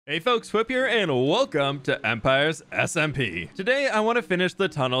Hey folks, fWhip here, and welcome to Empire's SMP. Today, I want to finish the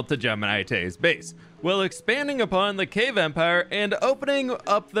tunnel to Gemini Tay's base, while expanding upon the Cave Empire and opening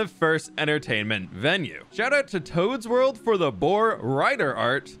up the first entertainment venue. Shout out to Toad's World for the Boar Rider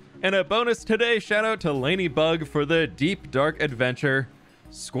art, and a bonus today shout out to Laney Bug for the Deep Dark Adventure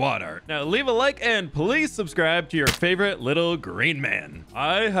squad art. Now leave a like and please subscribe to your favorite little green man.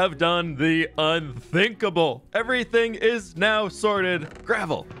 I have done the unthinkable. Everything is now sorted.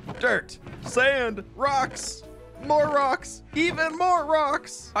 Gravel, dirt, sand, rocks, more rocks, even more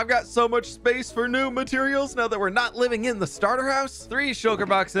rocks. I've got so much space for new materials now that we're not living in the starter house. 3 shulker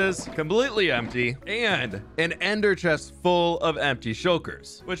boxes, completely empty, and an ender chest full of empty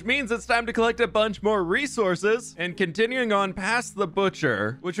shulkers, which means it's time to collect a bunch more resources. And continuing on past the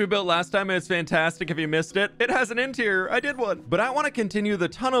butcher, which we built last time, and it's fantastic if you missed it. It has an interior, I did one. But I want to continue the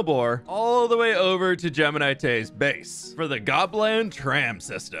tunnel bore all the way over to Gemini Tay's base for the Goblin tram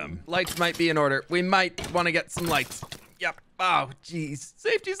system. Lights might be in order. We might want to get some lights. Yep. Oh, geez.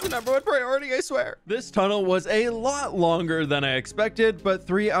 Safety's the #1 priority, I swear. This tunnel was a lot longer than I expected, but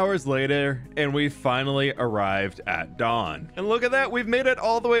 3 hours later, and we finally arrived at dawn. And look at that, we've made it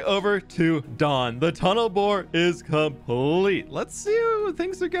all the way over to dawn. The tunnel bore is complete. Let's see,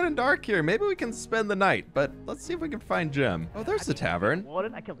 things are getting dark here. Maybe we can spend the night, but let's see if we can find Jim. Oh, there's the tavern.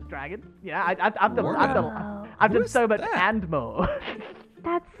 Warden, I killed the dragon. Yeah, I've done so much and more.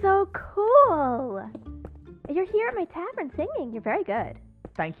 That's so cool. You're here at my tavern singing. You're very good.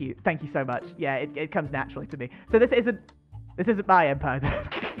 Thank you so much. Yeah, it comes naturally to me. So this isn't my empire.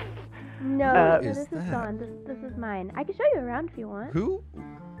 No, this is gone. This is mine. I can show you around if you want. Who?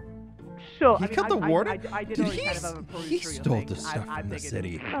 Sure. He killed the warden? Did he stole the stuff from the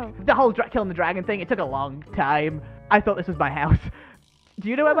city. Oh. The whole killing the dragon thing, it took a long time. I thought this was my house. Do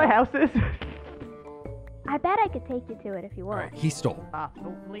you know where my house is? I bet I could take you to it if you want. All right, he stole.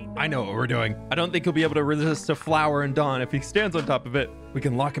 Please. I know what we're doing. I don't think he'll be able to resist a flower and dawn. If he stands on top of it, we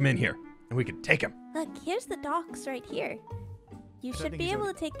can lock him in here, and we can take him. Look, here's the docks right here. You should be able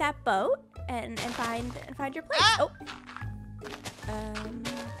to take that boat and find your place. Ah! Oh.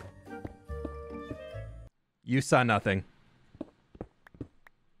 You saw nothing.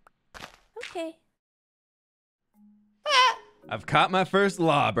 Okay. I've caught my first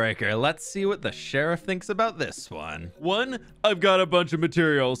lawbreaker. Let's see what the sheriff thinks about this one. One, I've got a bunch of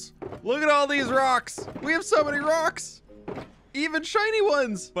materials. Look at all these rocks. We have so many rocks. Even shiny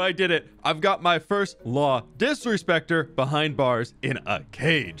ones. But I did it. I've got my first law disrespecter behind bars in a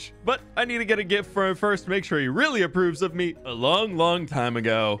cage. But I need to get a gift for him first to make sure he really approves of me. A long, long time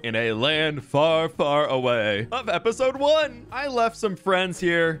ago, in a land far, far away of episode 1, I left some friends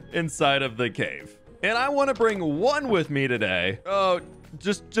here inside of the cave. And I want to bring one with me today. Oh,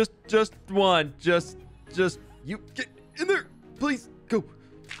 just one. Just, you get in there. Please, go.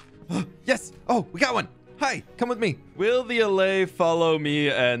 Yes. Oh, we got one. Hi, come with me. Will the allay follow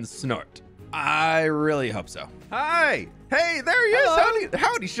me and snort? I really hope so. Hi. Hey, there he is.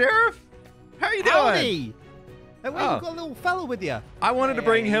 Howdy, Sheriff. How you doing? Howdy. Hey, wait, you've got a little fellow with you. I wanted to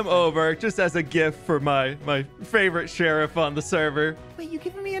bring him over just as a gift for my favorite sheriff on the server. Wait, you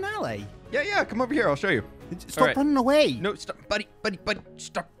giving me an alley? Yeah, come over here. I'll show you. Stop running away. No, stop, buddy.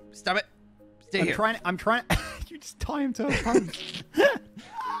 Stop it. Stay here. I'm trying. You just tie him to a post.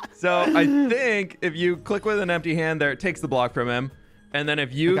 So I think if you click with an empty hand there, it takes the block from him. And then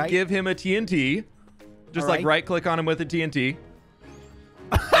if you give him a TNT, just like right click on him with a TNT,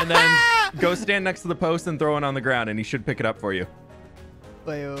 and then go stand next to the post and throw it on the ground, and he should pick it up for you.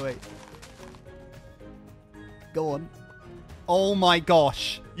 Wait. Go on. Oh my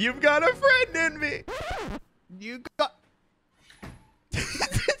gosh. You've got a friend in me. You got...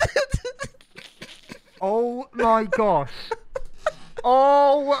 Oh my gosh.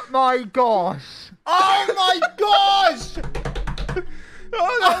 Oh my gosh. Oh my gosh.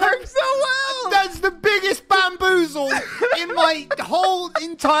 Oh, that works so well. That's the biggest bamboozle in my whole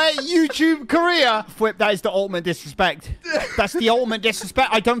entire YouTube career. fWhip, that is the ultimate disrespect. That's the ultimate disrespect.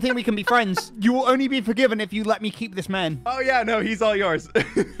 I don't think we can be friends. You will only be forgiven if you let me keep this man. Oh, yeah, no, he's all yours.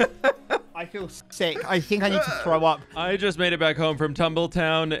 I feel sick. I think I need to throw up. I just made it back home from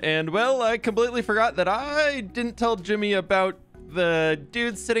Tumbletown, and, well, I completely forgot that I didn't tell Jimmy about the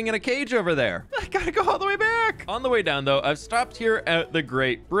dude sitting in a cage over there. I gotta go all the way back. On the way down, though, I've stopped here at the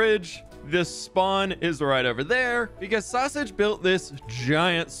Great Bridge. This spawn is right over there because Sausage built this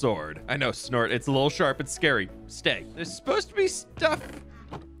giant sword. I know, Snort, it's a little sharp. It's scary. Stay. There's supposed to be stuff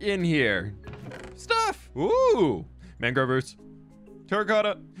in here. Stuff. Ooh. Mangrove roots.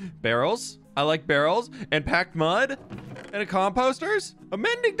 Terracotta. Barrels. I like barrels. And packed mud. And a composters. A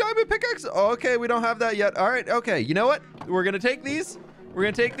mending diamond pickaxe. Oh, okay, we don't have that yet. All right, okay. You know what? We're going to take these We're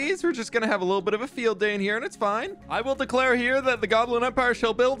gonna take these. We're just gonna have a little bit of a field day in here, and it's fine. I will declare here that the Goblin Empire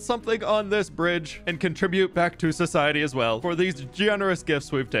shall build something on this bridge and contribute back to society as well for these generous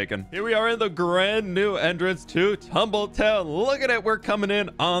gifts we've taken. Here we are in the brand new entrance to Tumbletown. Look at it. We're coming in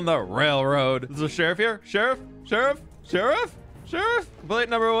on the railroad. Is the sheriff here? Sheriff? Sheriff? Sheriff? Sheriff? Plate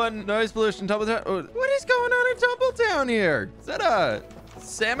number 1, noise pollution, Tumbletown. Oh, what is going on in Tumbletown here? Is that a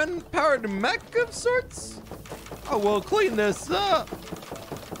salmon-powered mech of sorts? Oh, we'll clean this up.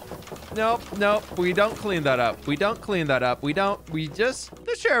 Nope, we don't clean that up. We just,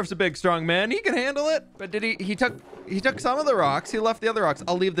 the sheriff's a big, strong man. He can handle it. But did he took some of the rocks. He left the other rocks.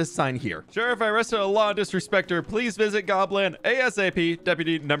 I'll leave this sign here. Sheriff, I arrested a law disrespecter. Please visit Goblin ASAP,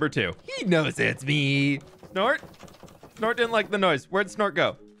 deputy number 2. He knows it's me. Snort? Snort didn't like the noise. Where'd Snort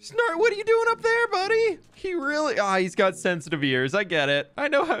go? Snort, what are you doing up there, buddy? He really, he's got sensitive ears. I get it. I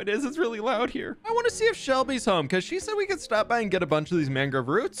know how it is. It's really loud here. I want to see if Shelby's home because she said we could stop by and get a bunch of these mangrove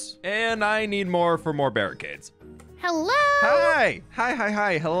roots. And I need more for more barricades. Hello. Hi.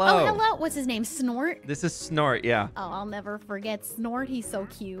 Hello. Oh, hello. What's his name? Snort? This is Snort, yeah. Oh, I'll never forget Snort. He's so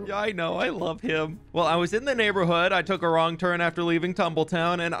cute. Yeah, I know. I love him. Well, I was in the neighborhood. I took a wrong turn after leaving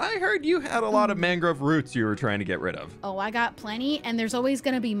Tumbletown, and I heard you had a lot of mangrove roots you were trying to get rid of. Oh, I got plenty, and there's always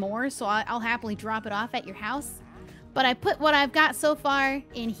going to be more, so I'll happily drop it off at your house. But I put what I've got so far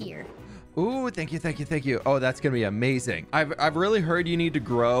in here. Ooh, thank you. Oh, that's gonna be amazing. I've really heard you need to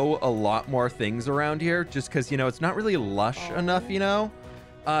grow a lot more things around here just because, you know, it's not really lush enough, you know?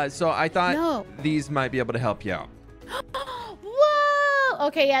 So I thought these might be able to help you out. Whoa!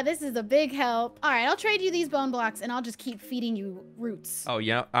 Okay, yeah, this is a big help. All right, I'll trade you these bone blocks and I'll just keep feeding you roots. Oh,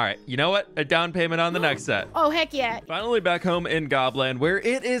 yeah. All right. You know what? A down payment on the next set. Oh, heck yeah. Finally back home in Gobland where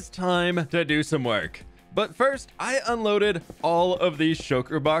it is time to do some work. But first, I unloaded all of these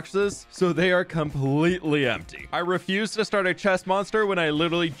shulker boxes, so they are completely empty. I refuse to start a chest monster when I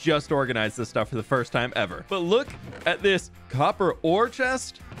literally just organized this stuff for the first time ever. But look at this copper ore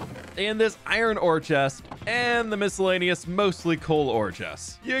chest, and this iron ore chest, and the miscellaneous mostly coal ore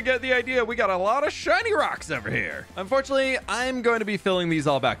chest. You get the idea. We got a lot of shiny rocks over here. Unfortunately, I'm going to be filling these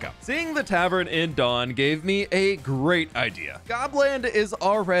all back up. Seeing the tavern in Dawn gave me a great idea. Gobland is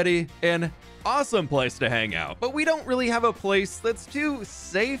already an awesome place to hang out, but we don't really have a place that's too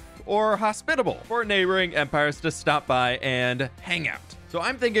safe or hospitable for neighboring empires to stop by and hang out. So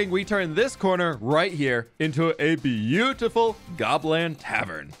I'm thinking we turn this corner right here into a beautiful Gobland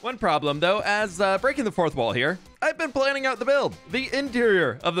Tavern. One problem though, as breaking the fourth wall here, I've been planning out the build, the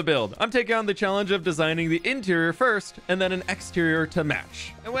interior of the build. I'm taking on the challenge of designing the interior first and then an exterior to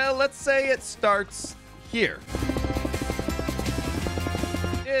match. And well, let's say it starts here.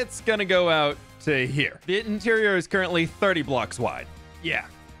 It's gonna go out to here. The interior is currently 30 blocks wide. Yeah,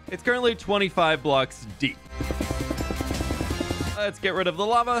 it's currently 25 blocks deep. Let's get rid of the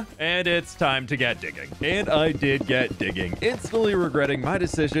lava, and it's time to get digging. And I did get digging, instantly regretting my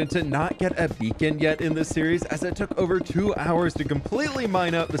decision to not get a beacon yet in this series, as it took over 2 hours to completely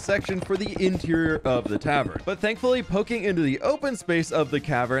mine out the section for the interior of the tavern. But thankfully, poking into the open space of the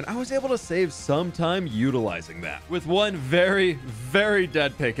cavern, I was able to save some time utilizing that. With one very, very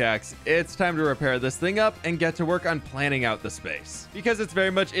dead pickaxe, it's time to repair this thing up and get to work on planning out the space, because it's very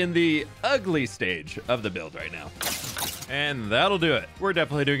much in the ugly stage of the build right now. And that'll do it. We're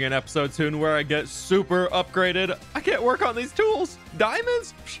definitely doing an episode soon where I get super upgraded. I can't work on these tools.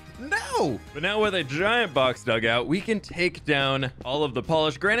 Diamonds? No! But now with a giant box dug out, we can take down all of the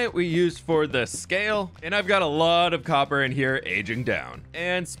polished granite we used for the scale. And I've got a lot of copper in here aging down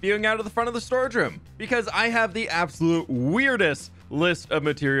and spewing out of the front of the storage room because I have the absolute weirdest list of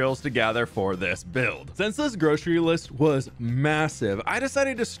materials to gather for this build. Since this grocery list was massive, I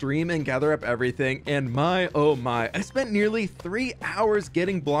decided to stream and gather up everything, and my oh my, I spent nearly 3 hours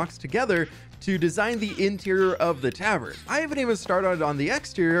getting blocks together to design the interior of the tavern. I haven't even started on the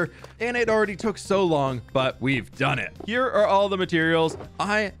exterior, and it already took so long, but we've done it. Here are all the materials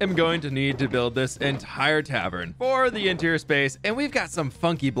I am going to need to build this entire tavern for the interior space, and we've got some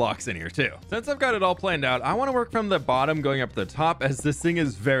funky blocks in here too. Since I've got it all planned out, I want to work from the bottom going up to the top, as this thing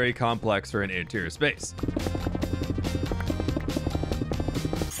is very complex for an interior space.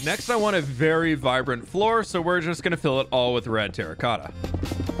 Next, I want a very vibrant floor, so we're just gonna fill it all with red terracotta.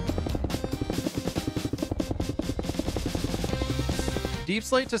 Deep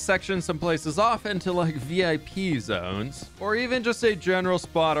slate to section some places off into like VIP zones, or even just a general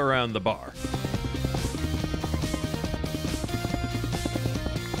spot around the bar.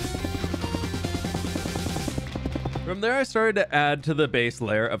 From there, I started to add to the base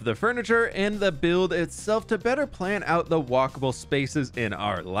layer of the furniture and the build itself to better plan out the walkable spaces in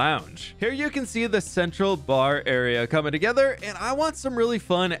our lounge. Here you can see the central bar area coming together, and I want some really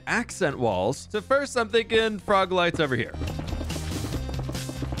fun accent walls. So first, I'm thinking frog lights over here,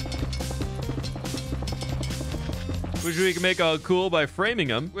 which we can make all cool by framing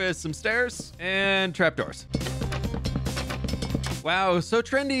them with some stairs and trapdoors. Wow, so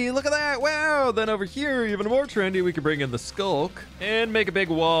trendy. Look at that. Wow. Then over here, even more trendy, we can bring in the skulk and make a big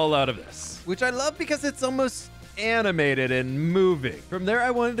wall out of this, which I love because it's almost animated and moving. From there,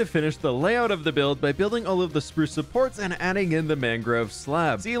 I wanted to finish the layout of the build by building all of the spruce supports and adding in the mangrove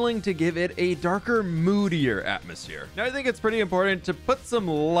slab ceiling to give it a darker, moodier atmosphere. Now, I think it's pretty important to put some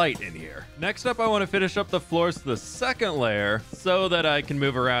light in here. Next up, I want to finish up the floors to the second layer so that I can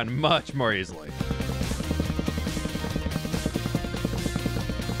move around much more easily.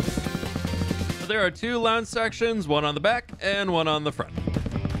 There are 2 lounge sections, one on the back and one on the front.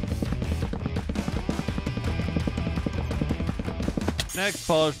 Next,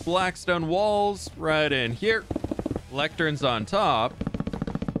 polished black stone walls right in here, lecterns on top,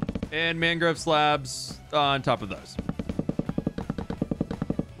 and mangrove slabs on top of those.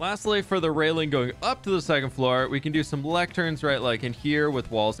 Lastly, for the railing going up to the second floor, we can do some lecterns right like in here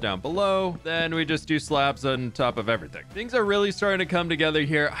with walls down below. Then we just do slabs on top of everything. Things are really starting to come together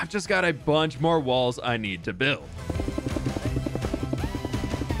here. I've just got a bunch more walls I need to build.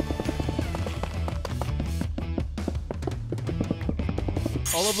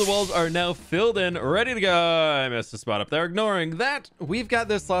 All of the walls are now filled in, ready to go. I missed a spot up there. Ignoring that, we've got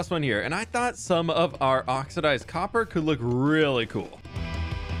this last one here, and I thought some of our oxidized copper could look really cool.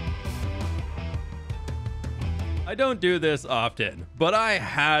 I don't do this often, but I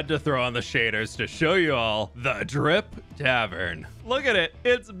had to throw on the shaders to show you all the Drip Tavern. Look at it,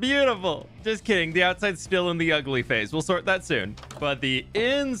 it's beautiful. Just kidding, the outside's still in the ugly phase. We'll sort that soon. But the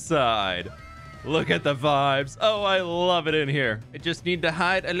inside, look at the vibes. Oh, I love it in here. I just need to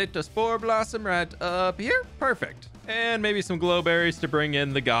hide a little spore blossom right up here. Perfect. And maybe some glowberries to bring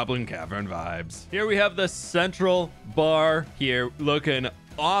in the Goblin Cavern vibes. Here we have the central bar here looking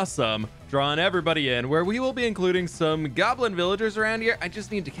awesome, drawing everybody in, where we will be including some goblin villagers around here. I just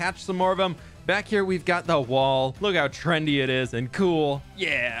need to catch some more of them. Back here, we've got the wall. Look how trendy it is and cool.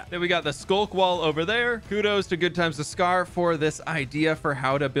 Yeah. Then we got the skulk wall over there. Kudos to Good Times to Scar for this idea for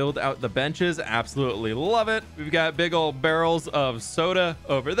how to build out the benches. Absolutely love it. We've got big old barrels of soda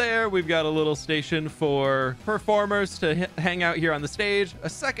over there. We've got a little station for performers to hang out here on the stage. A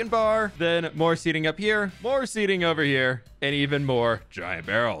second bar, then more seating up here, more seating over here, and even more giant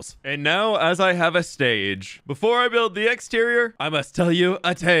barrels. And now, as I have a stage, before I build the exterior, I must tell you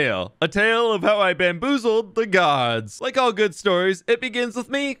a tale. A tale of how I bamboozled the gods. Like all good stories, it begins with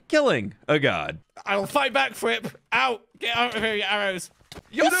me killing a god. I will fight back, fWhip. Out! Get out of here, you arrows.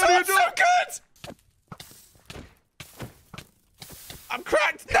 Your sword's so good! I'm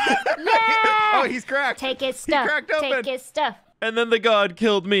cracked! No! Yeah! Oh, he's cracked. Take his stuff. cracked open. Take his stuff. And then the god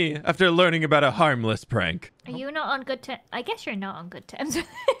killed me after learning about a harmless prank. Are you not on good terms? I guess you're not on good terms.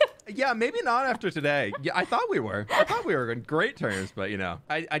 Yeah, maybe not after today. Yeah, I thought we were. I thought we were on great terms, but you know,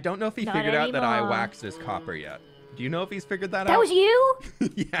 I don't know if he Not figured out that I anymore. waxed his copper yet. Do you know if he's figured that out? That was you?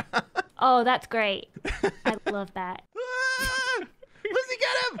 Yeah. Oh, that's great. I love that. Lizzie,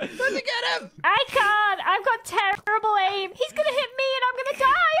 get him! Lizzie, get him! I can't. I've got terrible aim. He's gonna hit me and I'm gonna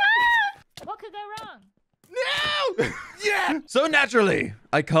die. Ah! What could go wrong? No! Yeah! So naturally,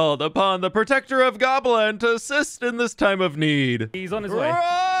 I called upon the protector of Goblin to assist in this time of need. He's on his way.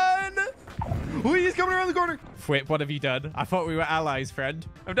 Run! Ooh, he's coming around the corner. fWhip, what have you done? I thought we were allies, friend.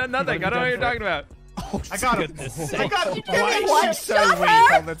 I've done nothing. I don't know what you're talking about. Oh, I got him. I got him. Why is What? she so Stop weak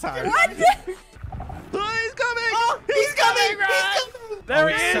her! all the time? Oh, he's coming! Oh, he's coming. Run! He's coming. There Oh,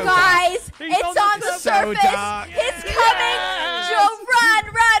 he it's is! so Guys, He's it's on on the the so surface. dark. It's coming. Joe, run,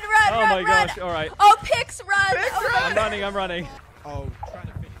 Oh run, my run. gosh, all right. Oh, Pix, run. Oh, I'm running, I'm running. Oh, trying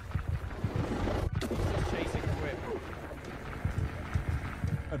to finish. Chasing fWhip.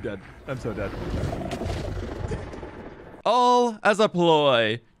 I'm dead. I'm so dead. All as a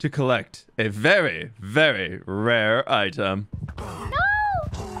ploy to collect a very, very rare item. No!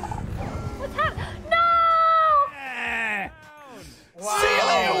 What's happening? No! See you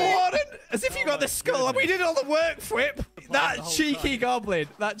later, Warden! As if you got the skull. We did all the work, fWhip. That cheeky goblin.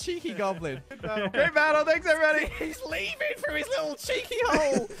 That cheeky goblin. Great battle, thanks everybody. He's leaving through his little cheeky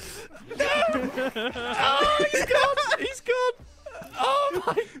hole. No! Oh, he's gone. He's gone. Oh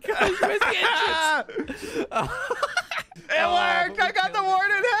my gosh, where's the entrance? It worked! I got the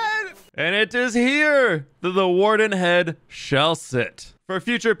warden head! And it is here that the warden head shall sit, for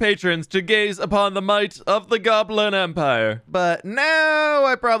future patrons to gaze upon the might of the Goblin Empire. But now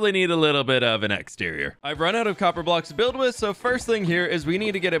I probably need a little bit of an exterior. I've run out of copper blocks to build with, so first thing here is we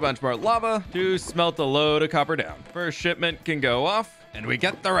need to get a bunch more lava to smelt a load of copper down. First shipment can go off, and we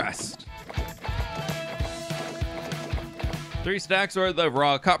get the rest. 3 stacks worth of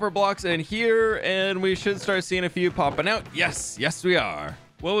raw copper blocks in here, and we should start seeing a few popping out. Yes, yes we are.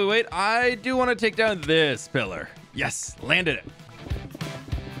 While we wait, I do want to take down this pillar. Yes, landed it.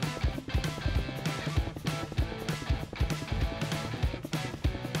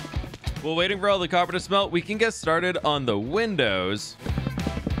 While waiting for all the copper to smelt, we can get started on the windows.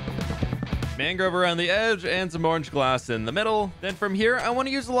 Mangrove around the edge and some orange glass in the middle. Then from here, I want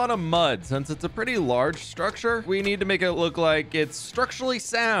to use a lot of mud. Since it's a pretty large structure, we need to make it look like it's structurally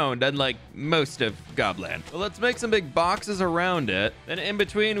sound, unlike most of Goblin. Well, let's make some big boxes around it. Then in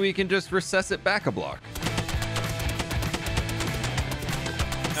between, we can just recess it back a block.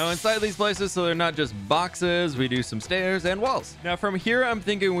 Now inside these places, so they're not just boxes, we do some stairs and walls. Now from here, I'm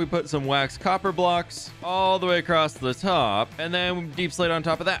thinking we put some waxed copper blocks all the way across the top, and then deep slate on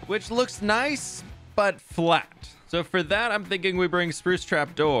top of that, which looks nice, but flat. So for that, I'm thinking we bring spruce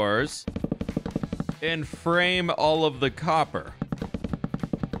trap doors and frame all of the copper.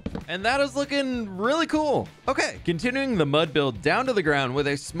 And that is looking really cool. Okay, continuing the mud build down to the ground with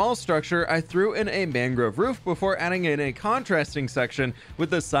a small structure, I threw in a mangrove roof before adding in a contrasting section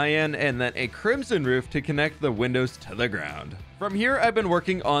with the cyan and then a crimson roof to connect the windows to the ground. From here, I've been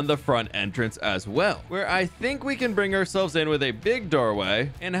working on the front entrance as well, where I think we can bring ourselves in with a big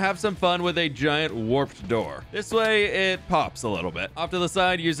doorway and have some fun with a giant warped door. This way, it pops a little bit. Off to the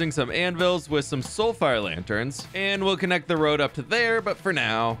side, using some anvils with some soulfire lanterns, and we'll connect the road up to there, but for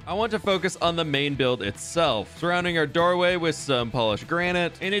now, I want to focus on the main build itself, surrounding our doorway with some polished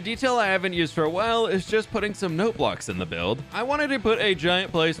granite. And a detail I haven't used for a while is just putting some note blocks in the build. I wanted to put a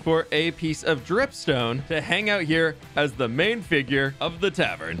giant place for a piece of dripstone to hang out here as the main figure of the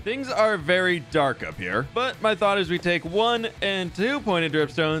tavern. Things are very dark up here, but my thought is we take 1 and 2 pointed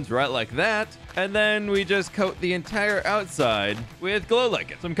dripstones right like that, and then we just coat the entire outside with glow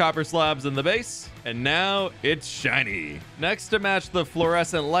like it. Some copper slabs in the base, and now it's shiny. Next, to match the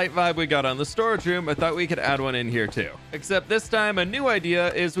fluorescent light vibe we got on the storage room, I thought we could add one in here too. Except this time, a new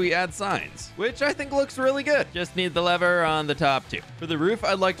idea is we add signs, which I think looks really good. Just need the lever on the top too. For the roof,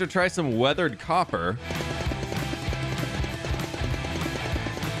 I'd like to try some weathered copper.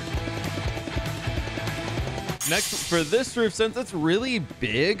 Next, for this roof, since it's really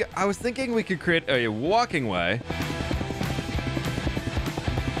big, I was thinking we could create a walking way.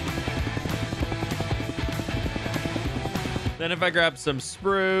 Then if I grab some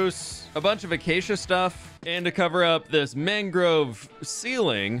spruce, a bunch of acacia stuff, and to cover up this mangrove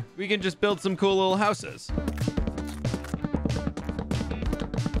ceiling, we can just build some cool little houses.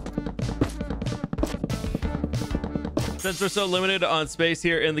 Since we're so limited on space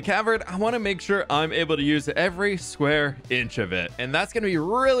here in the cavern, I want to make sure I'm able to use every square inch of it. And that's going to be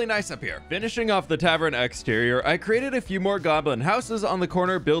really nice up here. Finishing off the tavern exterior, I created a few more goblin houses on the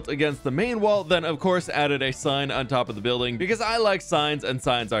corner built against the main wall, then of course added a sign on top of the building because I like signs and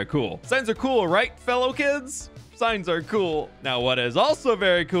signs are cool. Signs are cool, right, fellow kids? Signs are cool. Now, what is also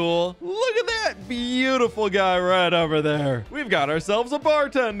very cool, look at that beautiful guy right over there. We've got ourselves a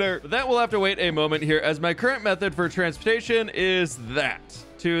bartender. But that will have to wait a moment here, as my current method for transportation is that,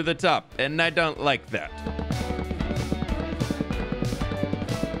 to the top, and I don't like that.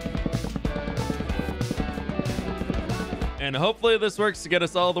 And hopefully this works to get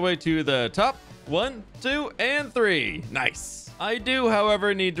us all the way to the top. 1, 2, and 3. Nice. I do,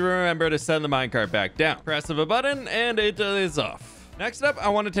 however, need to remember to send the minecart back down. Press of a button, and it is off. Next up, I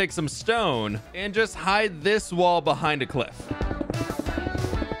want to take some stone and just hide this wall behind a cliff.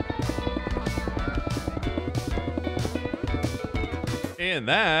 And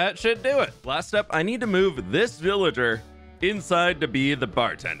that should do it. Last up, I need to move this villager inside to be the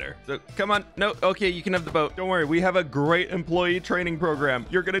bartender. So come on. No, okay, you can have the boat. Don't worry, we have a great employee training program.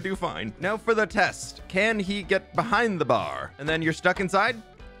 You're gonna do fine. Now for the test. Can he get behind the bar? And then you're stuck inside?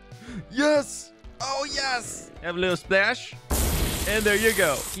 Yes! Oh yes! Have a little splash. And there you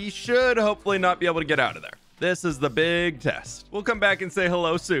go. He should hopefully not be able to get out of there. This is the big test. We'll come back and say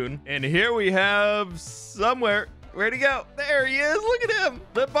hello soon. And here we have somewhere. Where'd he go? There he is. Look at him.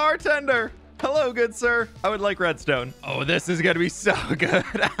 The bartender. Hello, good sir. I would like redstone. Oh, this is gonna be so good.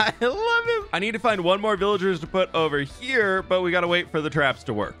 I love him. I need to find one more villagers to put over here, but we gotta wait for the traps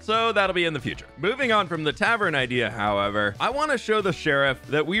to work. So that'll be in the future. Moving on from the tavern idea, however, I wanna show the sheriff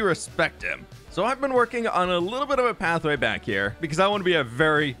that we respect him. So I've been working on a little bit of a pathway back here because I want to be a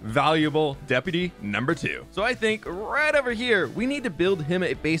very valuable deputy number 2. So I think right over here, we need to build him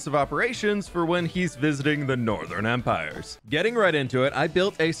a base of operations for when he's visiting the Northern Empires. Getting right into it, I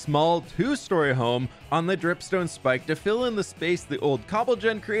built a small 2-story home on the dripstone spike to fill in the space the old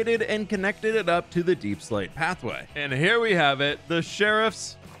cobblegen created and connected it up to the deep slate pathway. And here we have it, the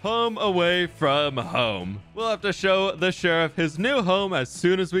sheriff's home away from home. We'll have to show the sheriff his new home as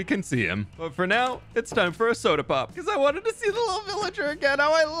soon as we can see him. But for now, it's time for a soda pop because I wanted to see the little villager again.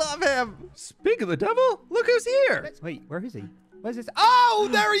 Oh, I love him. Speak of the devil, look who's here. Wait, where is he? Where's this? Oh,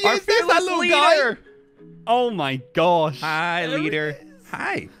 there he Our is. There's that fearless little leader. guy. Oh my gosh. Hi, There he leader. is.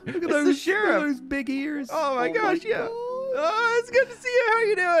 Hi. Look at It's those, the sheriff. those big ears. Oh my gosh, yeah. God. Oh, it's good to see you. How are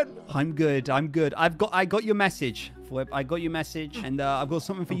you doing? I'm good. I'm good. I got your message, fWhip. I got your message, and I've got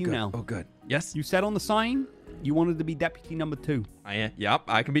something for you good. now. Oh, good. Yes. You said on the sign you wanted to be deputy number 2. Yep,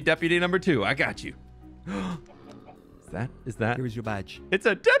 I can be deputy number 2. I got you. Is that? Here is your badge. It's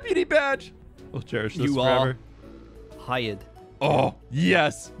a deputy badge. We'll cherish this You forever. are hired. Oh,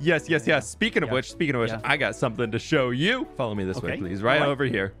 yes. Speaking of Yeah. which, Yeah. I got something to show you. Follow me this way, Okay. please. Right All right. over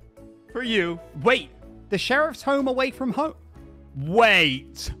here. For you. Wait, the sheriff's home away from home?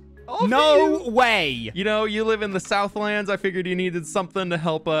 Wait. All for No you. way. You know, you live in the Southlands. I figured you needed something to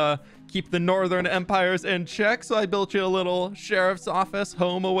help keep the Northern Empires in check, so I built you a little sheriff's office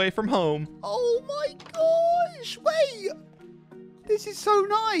home away from home. Oh my gosh. Wait. This is so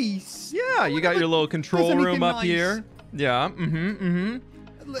nice. Yeah, you got your little control anything room up nice. here. Yeah,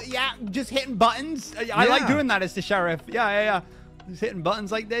 Yeah, just hitting buttons. I like Yeah. doing that as the sheriff. Yeah. Just hitting buttons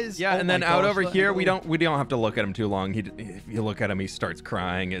like this. Yeah, Oh and my then out gosh, over look, here, look. we don't have to look at him too long. If you look at him, he starts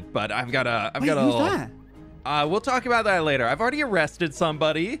crying. But I've got a Wait, who's that? We'll talk about that later. I've already arrested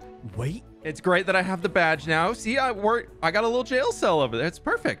somebody. Wait. It's great that I have the badge now. See, I got a little jail cell over there. It's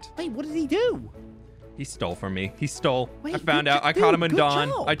perfect. Wait, what did he do? He stole from me. He stole. Wait, I found good out. I dude, caught him in good Dawn.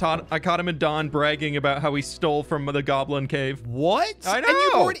 job. I caught him in Dawn bragging about how he stole from the Goblin Cave. What? I And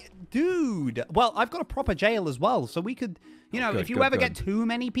you've know. already... Dude. Well, I've got a proper jail as well, so we could... You know, Good, if you good, ever good. get too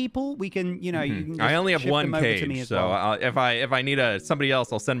many people, we can, you know, you can just I only have shift one them over to me cage, as so well. if I need somebody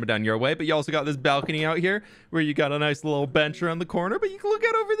else, I'll send them down your way. But you also got this balcony out here where you got a nice little bench around the corner, but you can look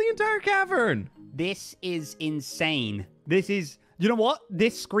out over the entire cavern. This is insane. This is... You know what?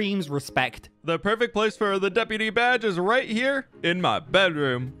 This screams respect. The perfect place for the deputy badge is right here in my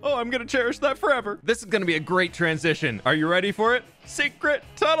bedroom. Oh, I'm gonna cherish that forever. This is gonna be a great transition. Are you ready for it? Secret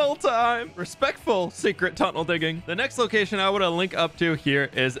tunnel time. Respectful secret tunnel digging. The next location I want to link up to here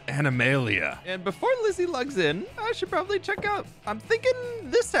is Animalia. And before Lizzie logs in, I should probably check out, I'm thinking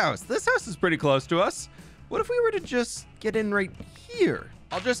this house. This house is pretty close to us. What if we were to just get in right here?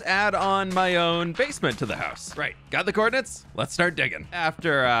 I'll just add on my own basement to the house. Right, got the coordinates? Let's start digging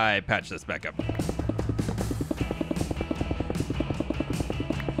after I patch this back up.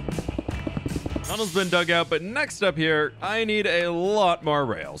 Tunnel's been dug out, but next up here, I need a lot more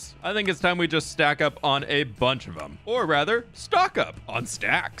rails. I think it's time we just stack up on a bunch of them. Or rather, stock up on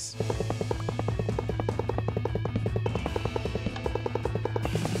stacks.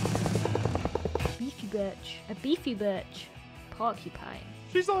 Beefy bitch. A beefy bitch. Porcupine.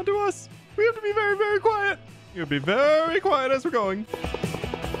 She's on to us. We have to be very, very quiet. You have to be very quiet as we're going.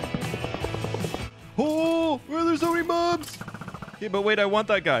 Oh, where are there so many mobs? Okay, but wait, I want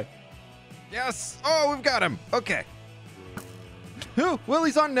that guy. Yes. Oh, we've got him. Okay. Oh,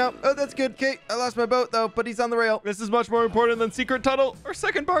 Willie's on now. Oh, that's good. Okay, I lost my boat though, but he's on the rail. This is much more important than secret tunnel or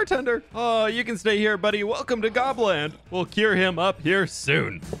second bartender. Oh, you can stay here, buddy. Welcome to Gobland. We'll cure him up here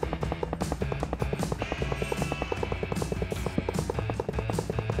soon.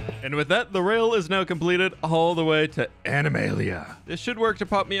 And with that, the rail is now completed all the way to Animalia. This should work to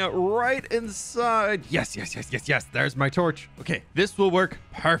pop me out right inside. Yes. There's my torch. Okay, this will work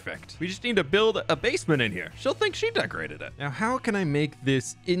perfect. We just need to build a basement in here. She'll think she decorated it. Now, how can I make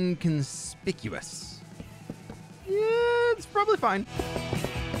this inconspicuous? Yeah, it's probably fine.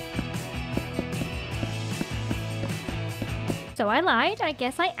 So I lied. I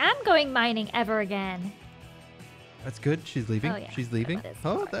guess I am going mining ever again. That's good. She's leaving. Oh, yeah. She's leaving. That is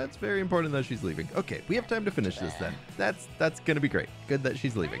Oh, smart. that's very important that she's leaving. Okay, we have time to finish this then. That's gonna be great. Good that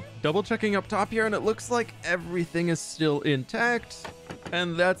she's leaving. Double checking up top here, and it looks like everything is still intact.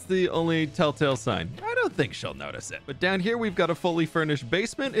 And that's the only telltale sign. I don't think she'll notice it. But down here, we've got a fully furnished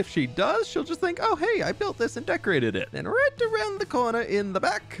basement. If she does, she'll just think, oh, hey, I built this and decorated it. And right around the corner in the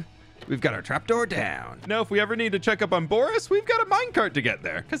back, we've got our trapdoor down. Now, if we ever need to check up on Boris, we've got a minecart to get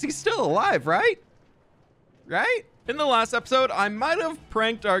there. Because he's still alive, right? Right? In the last episode, I might have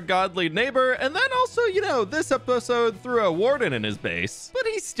pranked our godly neighbor, and then also, you know, this episode threw a warden in his base. But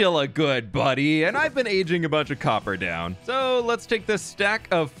he's still a good buddy, and I've been aging a bunch of copper down. So let's take this stack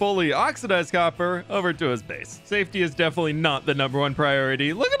of fully oxidized copper over to his base. Safety is definitely not the #1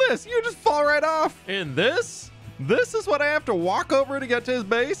 priority. Look at this, you just fall right off. And this is what I have to walk over to get to his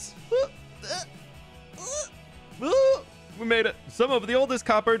base. We made it. Some of the oldest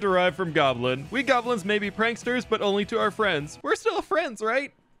copper derived from Goblin. We goblins may be pranksters, but only to our friends. We're still friends,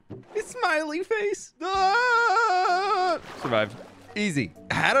 right? His smiley face. Ah! Survived. Easy.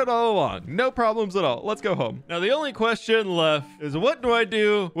 Had it all along. No problems at all. Let's go home. Now, the only question left is what do I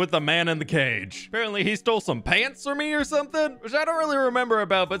do with the man in the cage? Apparently, he stole some pants from me or something, which I don't really remember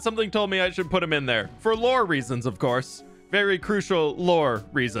about, but something told me I should put him in there. For lore reasons, of course. Very crucial lore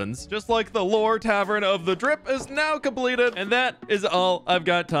reasons. Just like the lore tavern of the drip is now completed. And that is all I've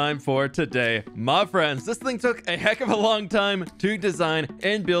got time for today. My friends, this thing took a heck of a long time to design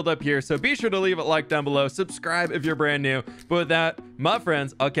and build up here. So be sure to leave a like down below. Subscribe if you're brand new. But with that, my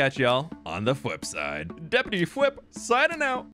friends, I'll catch y'all on the fWhip side. Deputy fWhip signing out.